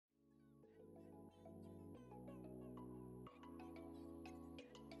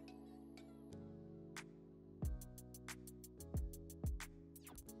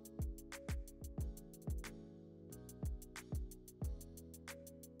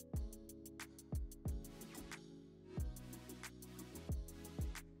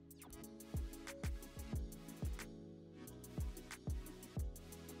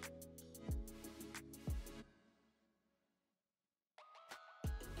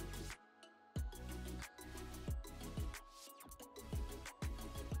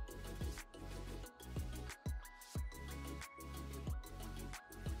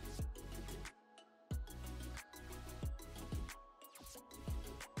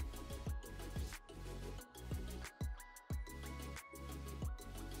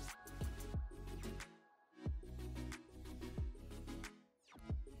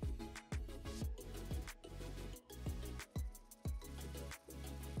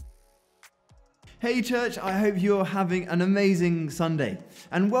Hey church, I hope you're having an amazing Sunday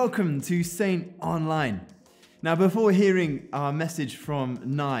and welcome to Saint Online. Now before hearing our message from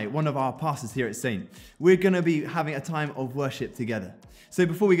Nai, one of our pastors here at Saint, we're going to be having a time of worship together. So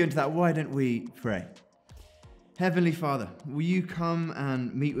before we go into that, why don't we pray? Heavenly Father, will you come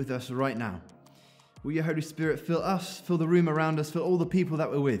and meet with us right now? Will your Holy Spirit fill us, fill the room around us, fill all the people that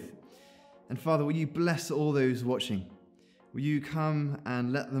we're with? And Father, will you bless all those watching? Will you come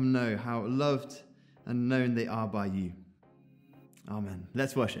and let them know how loved and known they are by you? Amen.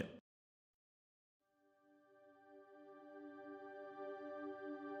 Let's worship.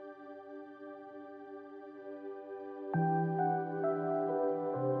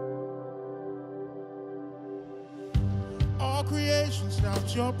 All creation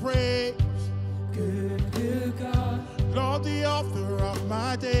shouts your praise. Good, good God, Lord, the author of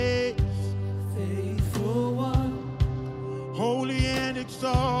my days. faithful one, Holy and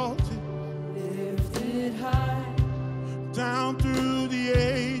exalted, lifted high, down through the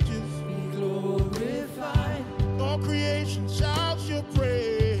ages. be glorified. All creation shouts your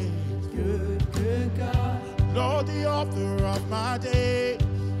praise. Good, good God, Lord, the author of my days.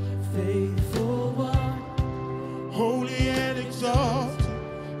 faithful one, Holy and exalted,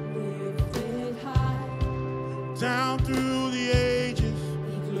 lifted high, down through the ages.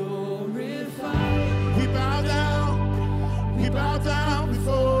 be glorified. We bow down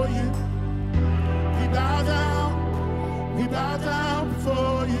before you. We bow down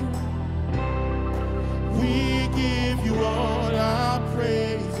before you. We give you all our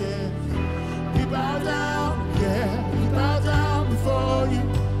praises. We bow down, yeah, we bow down before you.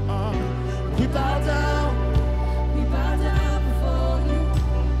 We bow down before you.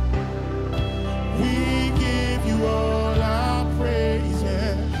 We give you all our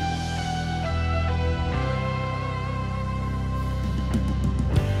praises.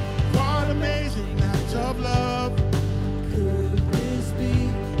 What amazing acts of love, Could this be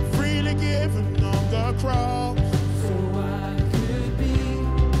freely given on the cross, so I could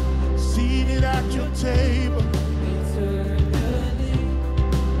be seated at your table, eternally?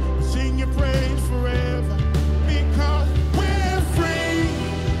 sing your praise forever, because we're free,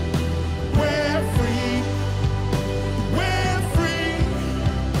 we're free, we're free,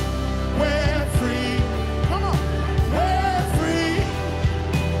 we're free. Come on, we're free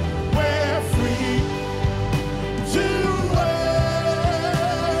to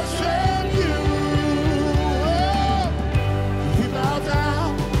worship you.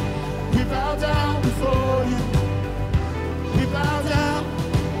 We bow down before you.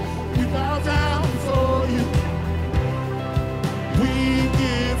 We bow down before you. We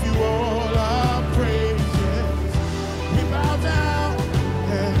give you all our praises. We bow down,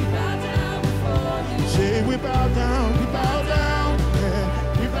 yeah. Bow down before you. Say we bow down, yeah.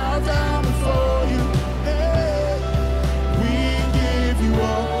 We bow down before you. Yeah. We give you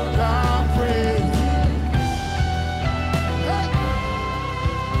all our praise. Hey.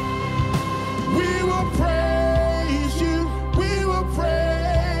 We will praise you. We will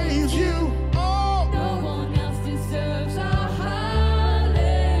praise you. Oh, No one else deserves our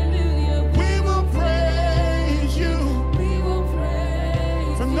hallelujah. we will praise you. We will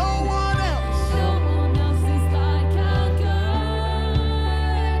praise For no one else. No one else is like our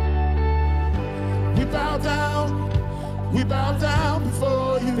God. We bow down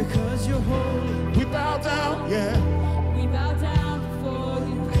before you. Because you're holy, We bow down, yeah. we bow down before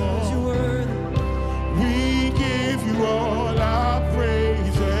you. Because you're worthy, We give you all our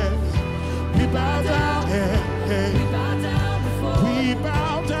praises. We bow down, yeah, we yeah. bow down before We you.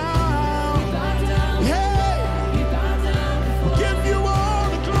 bow We down, bow down, yeah. we bow down before you. Give you all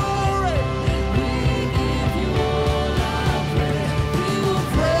the glory. We give you all our praise. We will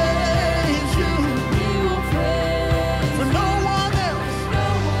Praise you. we will praise. For no one else. No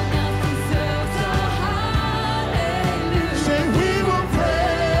one else deserves our hallelujah. Say we will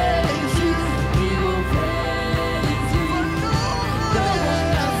praise you. We will praise you. For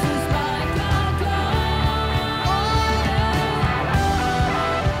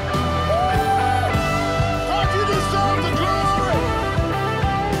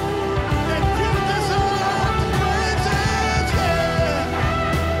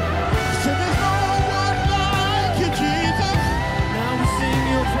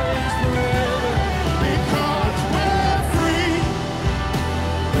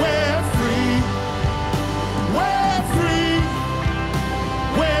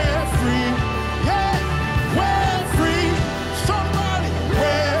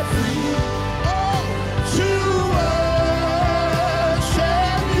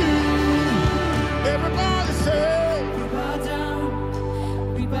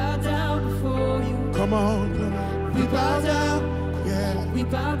Come on, come on. We bow down, yeah. We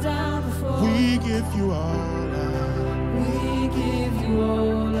bow down before We give you all our. we give you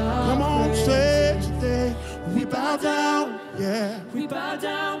all our Come on, praise. say it today. We bow down, yeah. We bow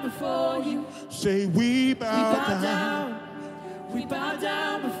down before you. Say we We bow bow down. down. We bow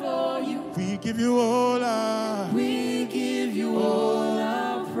down before you. We give you all our. We give you all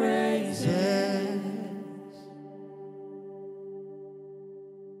our praise. Yeah.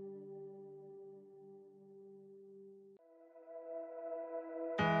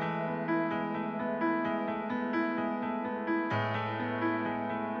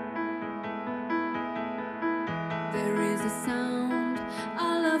 There is a sound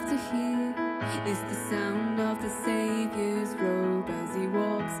I love to hear. It's the sound of the Savior's robe as he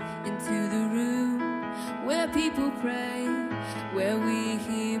walks into the room where people pray, where we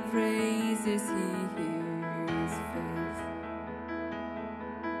hear praises, he hears faith.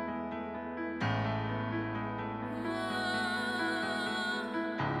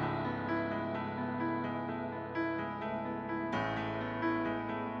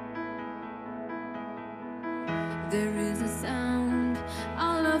 There is a sound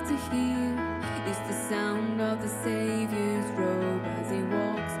I love to hear. It's the sound of the Savior's robe as he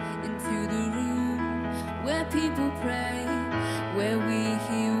walks into the room where people pray, where we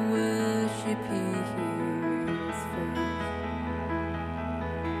hear worship, he hears faith.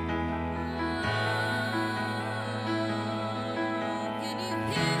 Can you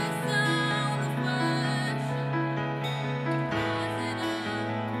hear the sound of worship rising up?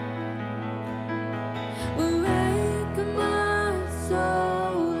 Awaken my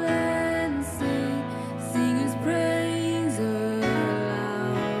soul and sing His praise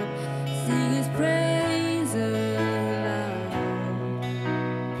aloud, sing His praise aloud.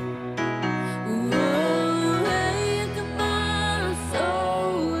 Awaken my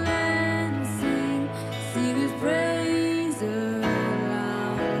soul and sing His praise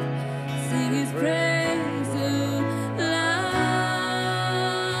aloud, sing His praise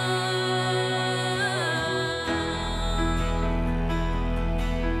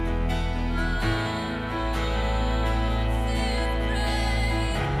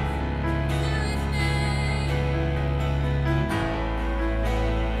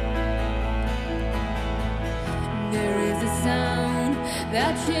There is a sound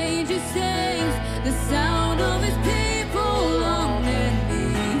that changes things, the sound of His people on their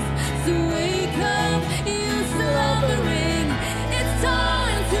knees. So wake up, you slumbering, it's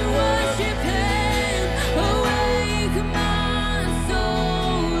time to worship Him. Awaken my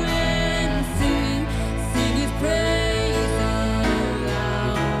soul and sing His praise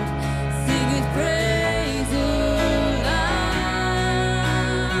aloud, sing His praise aloud.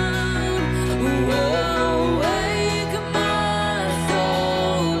 Awaken my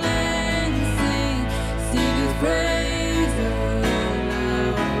soul and sing His praise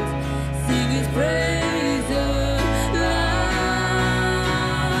aloud, sing His praise aloud.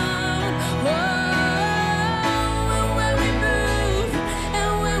 Oh, and when we move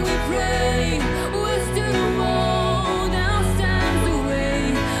and when we pray, we're still a wall now stands away,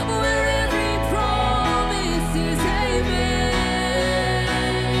 where every promise is amen.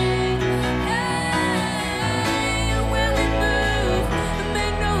 Hey, when we move,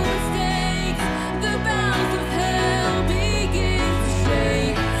 make no mistake, the bounds of hell begin to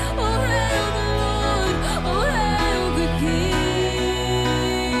shake. Oh, hail the Lord, oh, hail the King.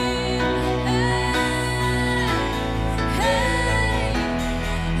 Hey,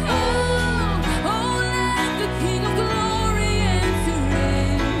 oh, let the King of Glory enter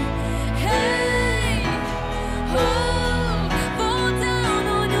in. Hey, fall down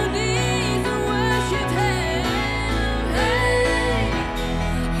on your knees and worship Him. Hey,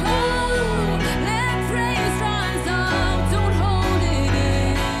 let praise rise up, don't hold it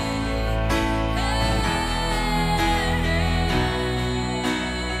in.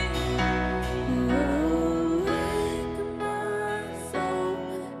 Awaken my soul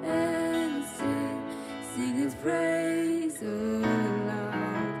and sing His praise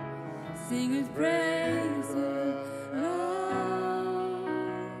aloud, sing His praise aloud.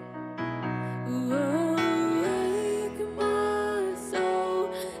 Awaken my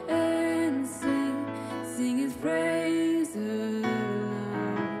soul and sing His praise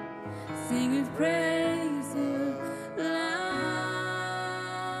aloud, sing His praise aloud.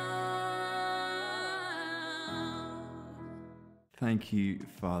 Thank you,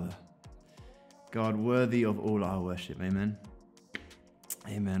 Father. God, worthy of all our worship. Amen.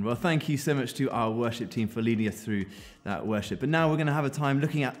 Amen. Well, thank you so much to our worship team for leading us through that worship. But now we're going to have a time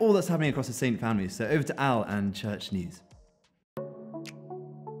looking at all that's happening across the Saint family. So over to Al and Church News.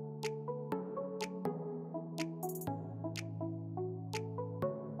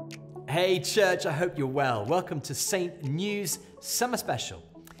 Hey church, I hope you're well. Welcome to Saint News Summer Special.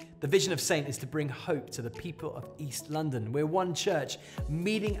 The vision of Saint is to bring hope to the people of East London. We're one church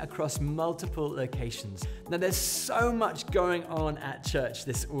meeting across multiple locations. Now there's so much going on at church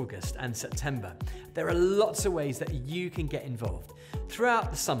this August and September. There are lots of ways that you can get involved.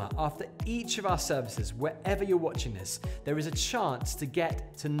 Throughout the summer, after each of our services, wherever you're watching this, there is a chance to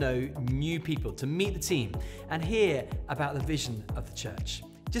get to know new people, to meet the team and hear about the vision of the church.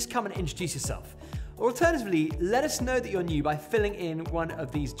 Just come and introduce yourself. Alternatively, let us know that you're new by filling in one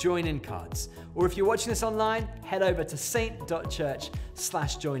of these join-in cards. Or if you're watching this online, head over to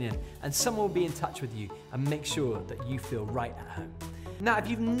saint.church/join-in and someone will be in touch with you and make sure that you feel right at home. Now, if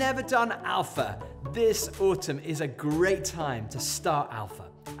you've never done Alpha, this autumn is a great time to start Alpha.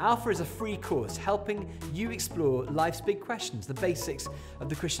 Alpha is a free course helping you explore life's big questions, the basics of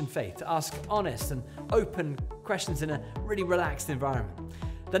the Christian faith, to ask honest and open questions in a really relaxed environment.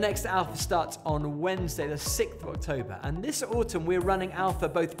 The next Alpha starts on Wednesday, the 6th of October. And this autumn, we're running Alpha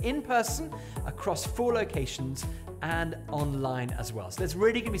both in person across 4 locations and online as well. So there's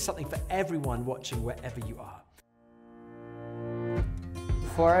really gonna be something for everyone watching wherever you are.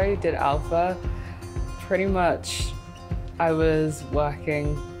 Before I did Alpha, pretty much I was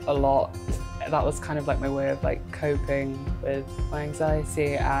working a lot. That was kind of like my way of like coping with my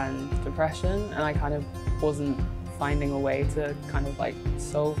anxiety and depression. And I kind of wasn't finding a way to kind of like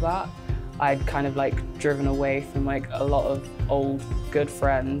solve that. I'd kind of like driven away from like a lot of old good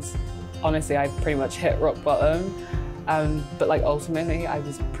friends. Honestly, I pretty much hit rock bottom. But like ultimately, I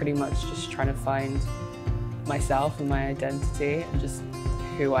was pretty much just trying to find myself and my identity and just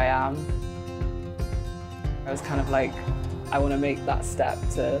who I am. I was kind of like, I want to make that step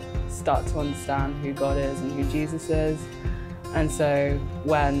to start to understand who God is and who Jesus is. And so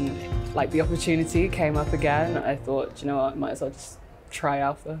when like the opportunity came up again, I thought, you know what, I might as well just try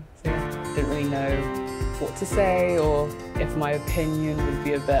Alpha. So yeah, didn't really know what to say or if my opinion would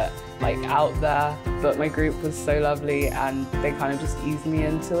be a bit like out there, but my group was so lovely and they kind of just eased me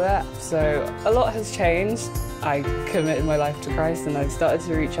into it. So a lot has changed. I committed my life to Christ and I started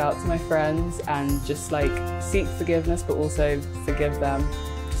to reach out to my friends and just like seek forgiveness, but also forgive them.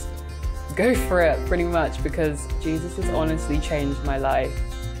 Just go for it pretty much, because Jesus has honestly changed my life.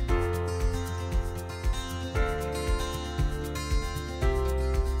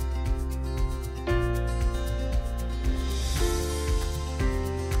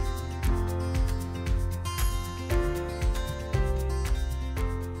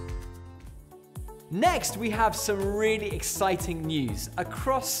 Next, we have some really exciting news.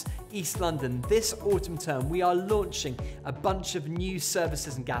 Across East London, this autumn term, we are launching a bunch of new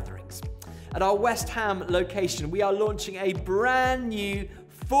services and gatherings. At our West Ham location, we are launching a brand new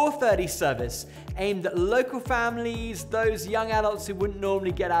 4:30 service aimed at local families, those young adults who wouldn't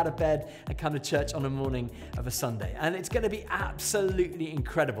normally get out of bed and come to church on the morning of a Sunday. And it's going to be absolutely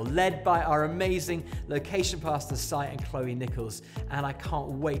incredible, led by our amazing location pastors, Si and Chloe Nichols. And I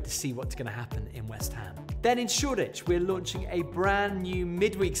can't wait to see what's going to happen in West Ham. Then in Shoreditch, we're launching a brand new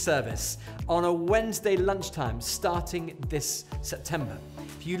midweek service on a Wednesday lunchtime starting this September.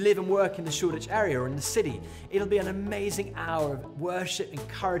 If you live and work in the Shoreditch area or in the city, it'll be an amazing hour of worship,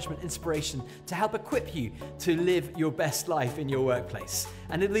 encouragement, inspiration to help equip you to live your best life in your workplace.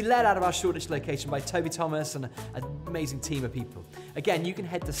 And it'll be led out of our Shoreditch location by Toby Thomas and an amazing team of people. Again, you can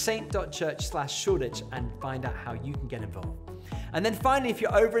head to saint.church/Shoreditch and find out how you can get involved. And then finally, if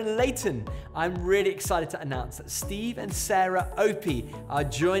you're over in Leighton, I'm really excited to announce that Steve and Sarah Opie are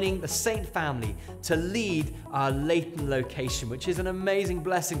joining the Saint family to lead our Leighton location, which is an amazing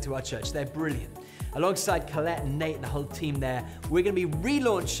blessing to our church. They're brilliant. Alongside Colette and Nate and the whole team there, we're going to be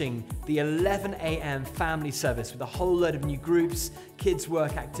relaunching the 11 a.m. family service with a whole load of new groups, kids'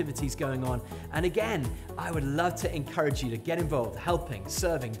 work activities going on. And again, I would love to encourage you to get involved, helping,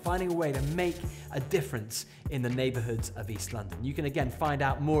 serving, finding a way to make a difference in the neighborhoods of East London. You can again find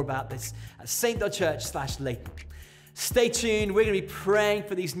out more about this at saint.church/Leighton. Stay tuned, we're going to be praying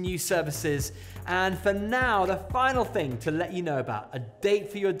for these new services. And for now, the final thing to let you know about, a date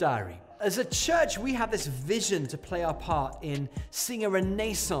for your diary. As a church, we have this vision to play our part in seeing a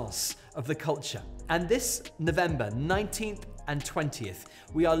renaissance of the culture. And this November 19th and 20th,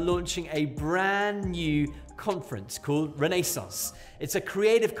 we are launching a brand new conference called Renaissance. It's a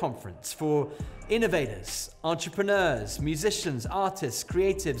creative conference for innovators, entrepreneurs, musicians, artists,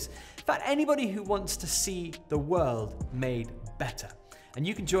 creatives, in fact, anybody who wants to see the world made better. And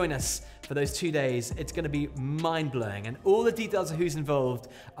you can join us for those 2 days. It's going to be mind-blowing. And all the details of who's involved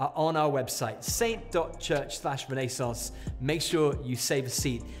are on our website, saint.church/Renaissance. Make sure you save a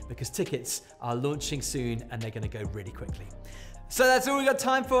seat because tickets are launching soon and they're going to go really quickly. So that's all we got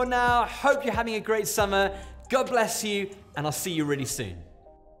time for now. Hope you're having a great summer. God bless you, and I'll see you really soon.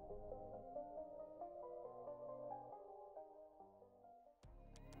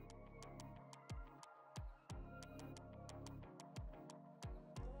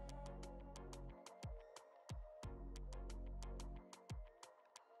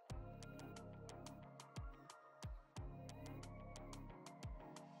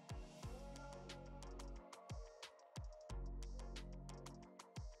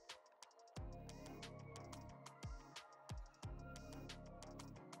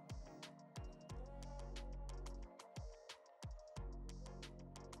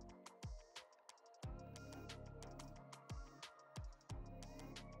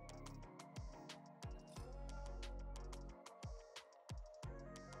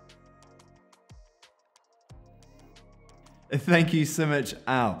 Thank you so much,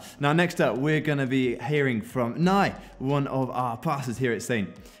 Al. Now, next up, we're going to be hearing from Nai, one of our pastors here at Saint.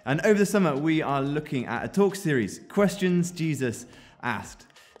 And over the summer, we are looking at a talk series, Questions Jesus Asked.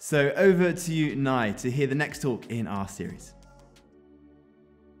 So over to you, Nai, to hear the next talk in our series.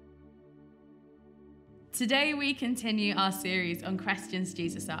 Today we continue our series on questions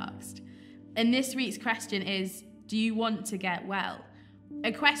Jesus asked. And this week's question is, do you want to get well?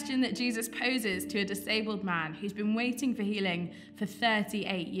 A question that Jesus poses to a disabled man who's been waiting for healing for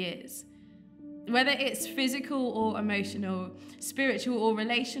 38 years. Whether it's physical or emotional, spiritual or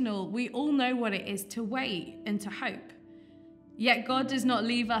relational, we all know what it is to wait and to hope. Yet God does not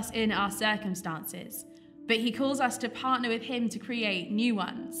leave us in our circumstances, but he calls us to partner with him to create new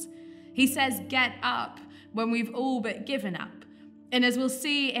ones. He says, get up when we've all but given up. And as we'll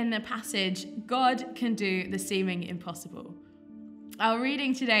see in the passage, God can do the seeming impossible. Our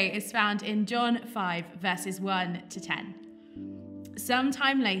reading today is found in John 5, verses 1 to 10.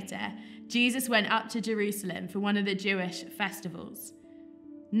 Sometime later, Jesus went up to Jerusalem for one of the Jewish festivals.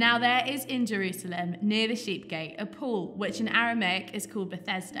 Now there is in Jerusalem, near the sheep gate, a pool, which in Aramaic is called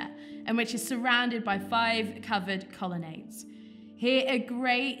Bethesda, and which is surrounded by 5 covered colonnades. Here a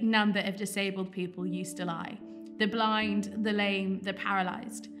great number of disabled people used to lie, the blind, the lame, the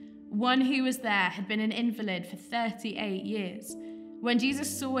paralyzed. One who was there had been an invalid for 38 years. When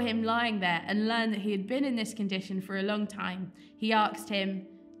Jesus saw him lying there and learned that he had been in this condition for a long time, he asked him,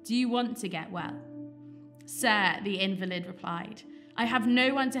 "Do you want to get well?" "Sir," the invalid replied, "I have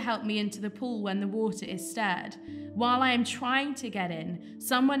no one to help me into the pool when the water is stirred. While I am trying to get in,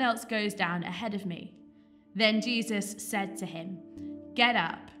 someone else goes down ahead of me." Then Jesus said to him, "Get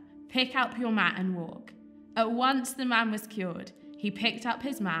up, pick up your mat and walk." At once the man was cured. He picked up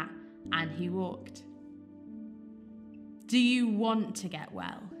his mat and he walked. Do you want to get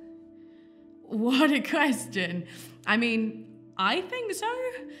well? What a question. I mean, I think so.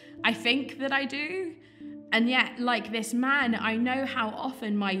 I think that I do. And yet, like this man, I know how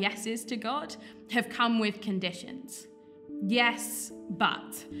often my yeses to God have come with conditions. Yes,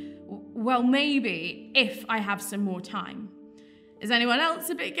 but. Well, maybe if I have some more time. Is anyone else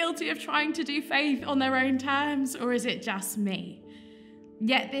a bit guilty of trying to do faith on their own terms, or is it just me?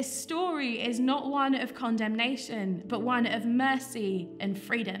 Yet this story is not one of condemnation, but one of mercy and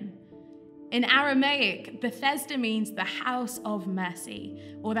freedom. In Aramaic, Bethesda means the house of mercy,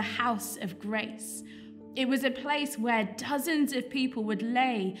 or the house of grace. It was a place where dozens of people would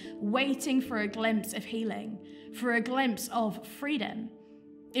lay, waiting for a glimpse of healing, for a glimpse of freedom.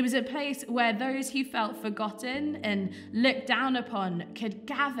 It was a place where those who felt forgotten and looked down upon could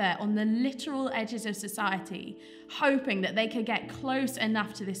gather on the literal edges of society, hoping that they could get close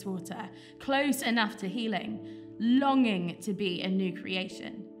enough to this water, close enough to healing, longing to be a new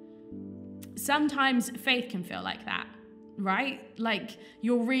creation. Sometimes faith can feel like that, right? Like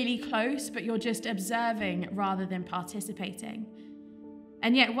you're really close, but you're just observing rather than participating.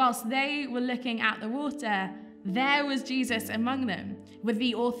 And yet, whilst they were looking at the water, there was Jesus among them, with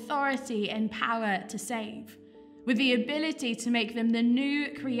the authority and power to save, with the ability to make them the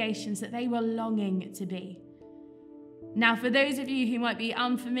new creations that they were longing to be. Now, for those of you who might be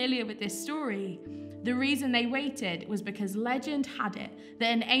unfamiliar with this story, the reason they waited was because legend had it that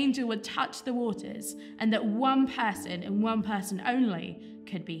an angel would touch the waters and that one person and one person only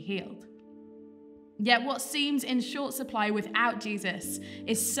could be healed. Yet what seems in short supply without Jesus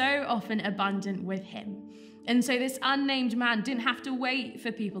is so often abundant with him. And so this unnamed man didn't have to wait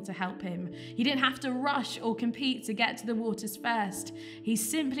for people to help him. He didn't have to rush or compete to get to the waters first. He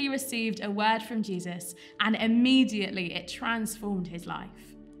simply received a word from Jesus, and immediately it transformed his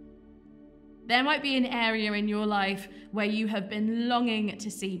life. There might be an area in your life where you have been longing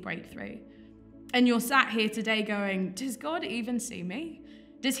to see breakthrough. And you're sat here today going, does God even see me?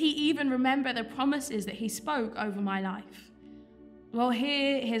 Does he even remember the promises that he spoke over my life? Well,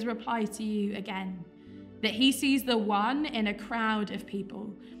 hear his reply to you again, that he sees the one in a crowd of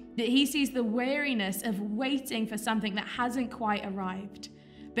people, that he sees the weariness of waiting for something that hasn't quite arrived,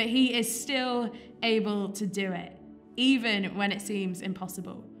 but he is still able to do it, even when it seems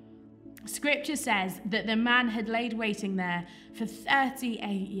impossible. Scripture says that the man had laid waiting there for 38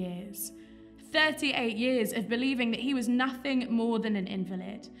 years. 38 years of believing that he was nothing more than an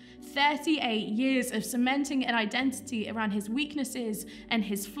invalid. 38 years of cementing an identity around his weaknesses and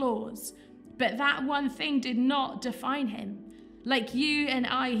his flaws. But that one thing did not define him. Like you and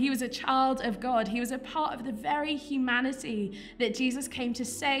I, he was a child of God. He was a part of the very humanity that Jesus came to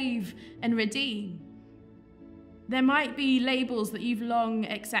save and redeem. There might be labels that you've long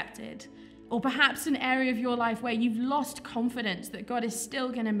accepted, or perhaps an area of your life where you've lost confidence that God is still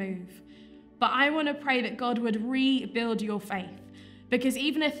going to move. But I want to pray that God would rebuild your faith, because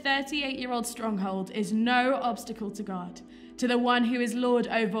even a 38-year-old stronghold is no obstacle to God, to the one who is Lord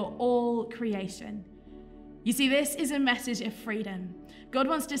over all creation. You see, this is a message of freedom. God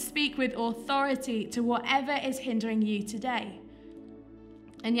wants to speak with authority to whatever is hindering you today.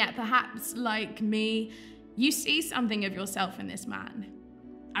 And yet, perhaps like me, you see something of yourself in this man.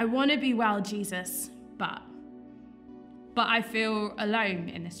 I want to be well, Jesus, but I feel alone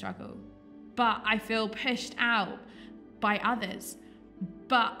in the struggle. But I feel pushed out by others.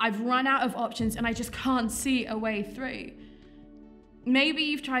 But I've run out of options and I just can't see a way through. Maybe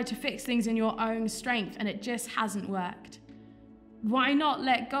you've tried to fix things in your own strength and it just hasn't worked. Why not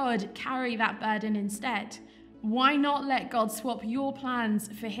let God carry that burden instead? Why not let God swap your plans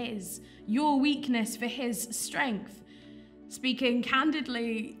for his, your weakness for his strength? Speaking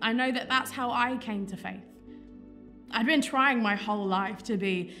candidly, I know that that's how I came to faith. I'd been trying my whole life to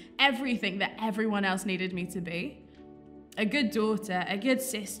be everything that everyone else needed me to be. A good daughter, a good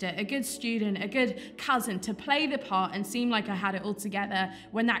sister, a good student, a good cousin, to play the part and seem like I had it all together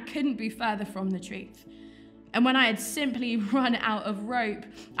when that couldn't be further from the truth. And when I had simply run out of rope,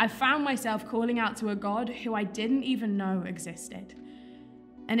 I found myself calling out to a God who I didn't even know existed.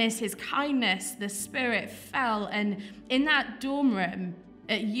 And as his kindness, the Spirit fell, and in that dorm room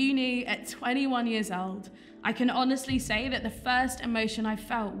at uni at 21 years old, I can honestly say that the first emotion I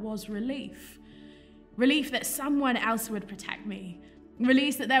felt was relief. Relief that someone else would protect me.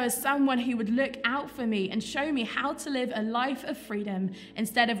 Relief that there was someone who would look out for me and show me how to live a life of freedom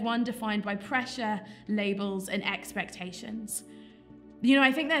instead of one defined by pressure, labels, and expectations. You know,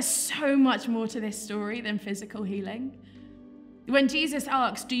 I think there's so much more to this story than physical healing. When Jesus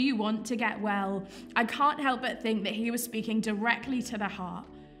asks, "Do you want to get well?" I can't help but think that he was speaking directly to the heart.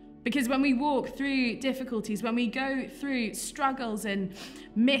 Because when we walk through difficulties, when we go through struggles and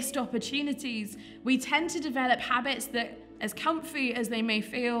missed opportunities, we tend to develop habits that, as comfy as they may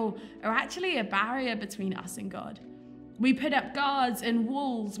feel, are actually a barrier between us and God. We put up guards and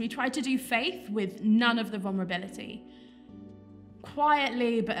walls. We try to do faith with none of the vulnerability.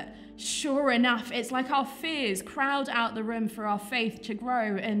 Quietly, but sure enough, it's like our fears crowd out the room for our faith to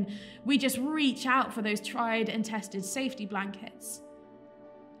grow, and we just reach out for those tried and tested safety blankets.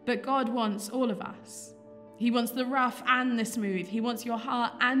 But God wants all of us. He wants the rough and the smooth. He wants your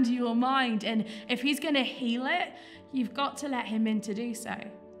heart and your mind. And if he's going to heal it, you've got to let him in to do so.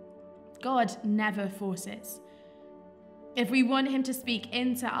 God never forces. If we want him to speak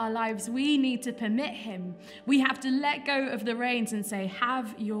into our lives, we need to permit him. We have to let go of the reins and say,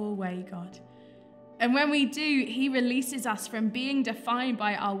 "Have your way, God." And when we do, he releases us from being defined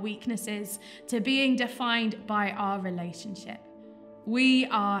by our weaknesses to being defined by our relationship. We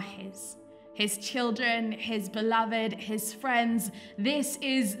are his children, his beloved, his friends. This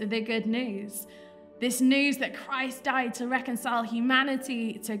is the good news. This news that Christ died to reconcile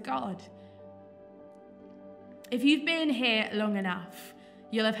humanity to God. If you've been here long enough,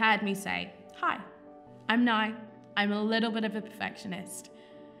 you'll have heard me say, "Hi, I'm Nye. I'm a little bit of a perfectionist."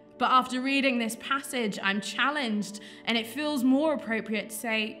 But after reading this passage, I'm challenged, and it feels more appropriate to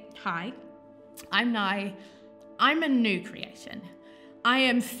say, "Hi, I'm Nye. I'm a new creation. I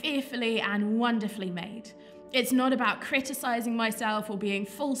am fearfully and wonderfully made. It's not about criticizing myself or being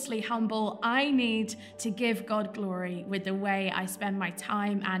falsely humble. I need to give God glory with the way I spend my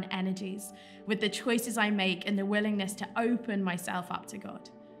time and energies, with the choices I make and the willingness to open myself up to God."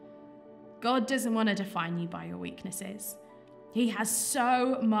 God doesn't want to define you by your weaknesses. He has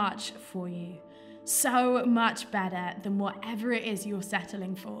so much for you, so much better than whatever it is you're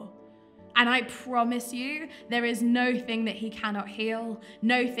settling for. And I promise you, there is no thing that he cannot heal,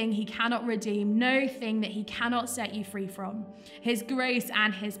 no thing he cannot redeem, no thing that he cannot set you free from. His grace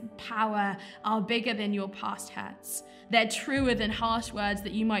and his power are bigger than your past hurts. They're truer than harsh words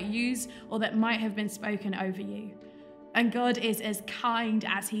that you might use or that might have been spoken over you. And God is as kind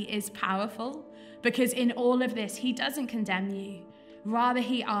as he is powerful, because in all of this, he doesn't condemn you. Rather,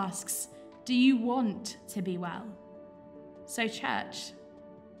 he asks, do you want to be well? So church,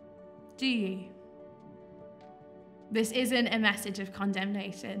 do you? This isn't a message of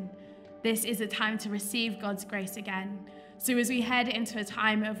condemnation. This is a time to receive God's grace again. So as we head into a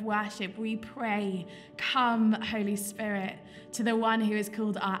time of worship, we pray, come, Holy Spirit, to the one who is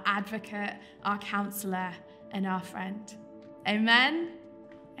called our advocate, our counselor, and our friend. Amen.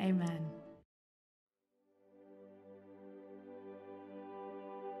 Amen.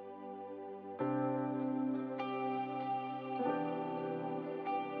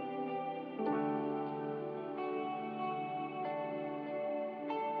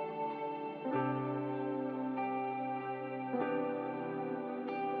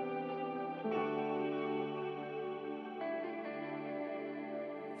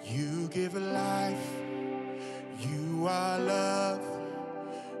 You give life, you are love,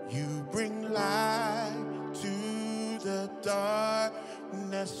 you bring light to the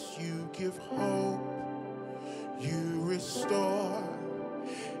darkness, you give hope, you restore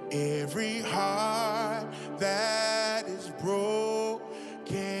every heart that is broken.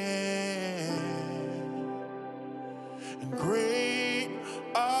 And great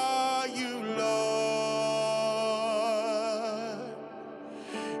are you, Lord.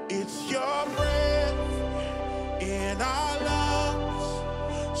 It's your breath in our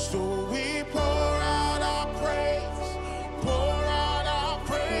lungs, so we pour out our praise, pour out our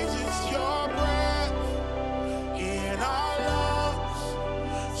praise. It's your breath in our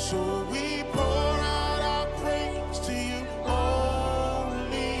lungs, so we pour out our praise to you only.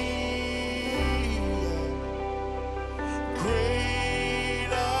 Great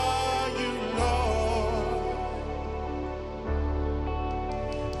are you, Lord.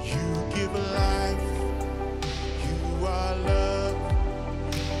 You give life, you are love,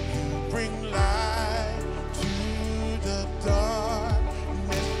 you bring light to the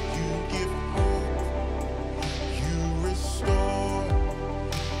darkness, you give hope, you restore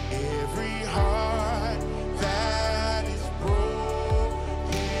every heart that is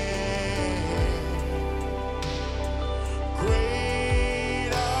broken.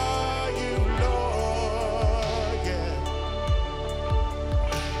 Great are you, Lord, yeah.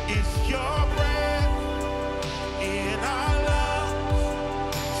 It's your breath in our lungs,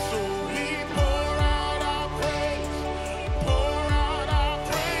 so we pour out our praise, pour out our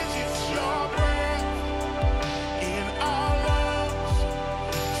praise. It's your breath in our lungs,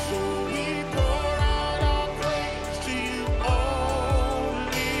 so we pour out our praise to you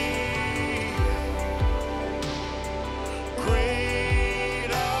only.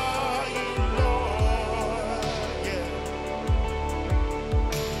 Great are you, Lord, yeah.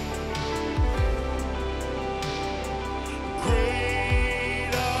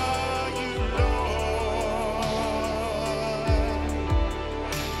 Great are you, Lord,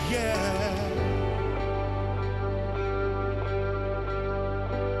 yeah.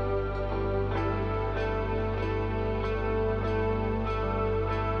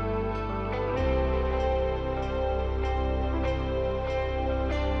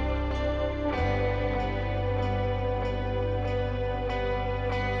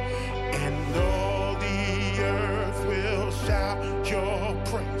 And all the earth will shout your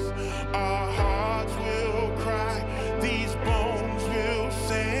praise. Our hearts will cry, these bones will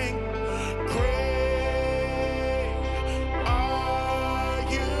sing. Great are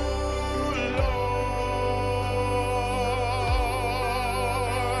you, Lord.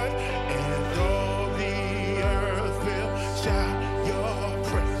 And all the earth will shout your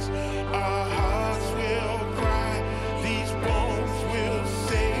praise. Our hearts will cry, these bones will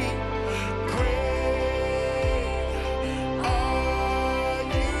sing. Great are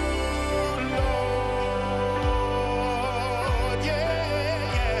you,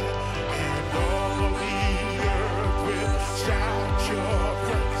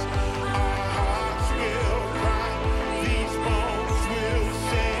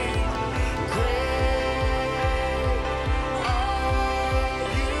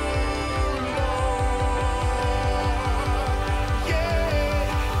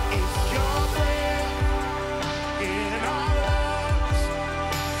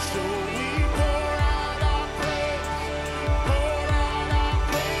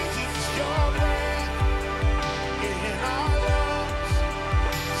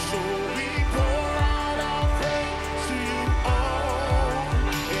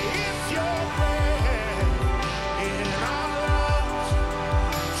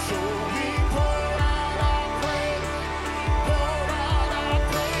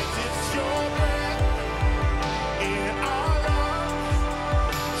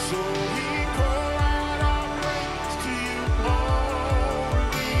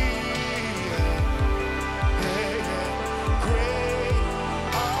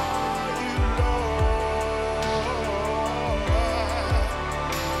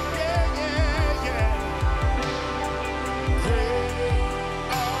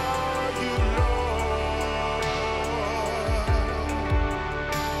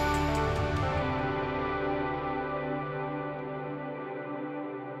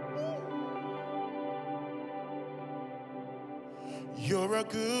 You're a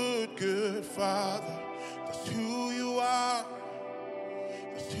good, good Father. That's who you are.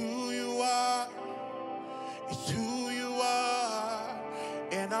 That's who you are. It's who you are.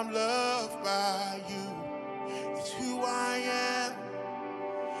 And I'm loved by you. It's who I am.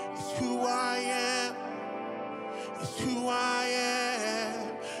 It's who I am. It's who I am.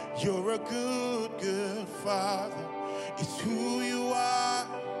 You're a good, good Father. It's who you are.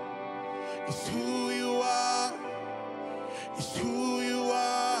 It's who you are. It's who you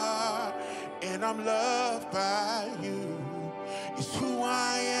are. And I'm loved by you. It's who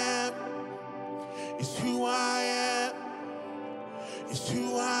I am. It's who I am. It's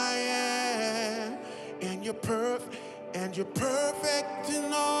who I am. And you're perfect. And you're perfect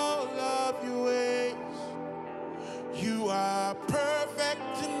in all of your ways. You are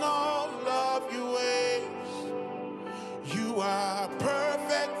perfect in all of your ways. You are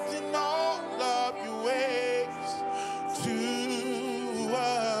perfect in all of your ways to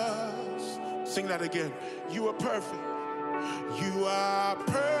us. Sing that again. You are perfect. You are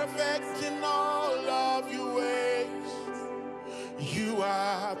perfect in all of your ways. You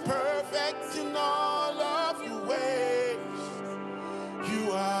are perfect in all of your ways.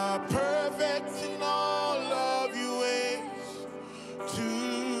 You are perfect in all of your ways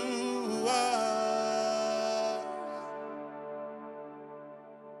to us.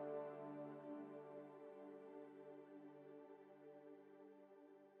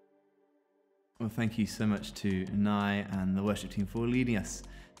 Well, thank you so much to Nai and the worship team for leading us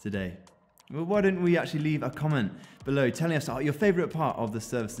today. Well, why don't we actually leave a comment below telling us your favourite part of the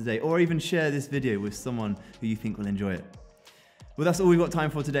service today, or even share this video with someone who you think will enjoy it. Well, that's all we've got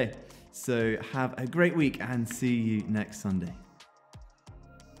time for today. So have a great week and see you next Sunday.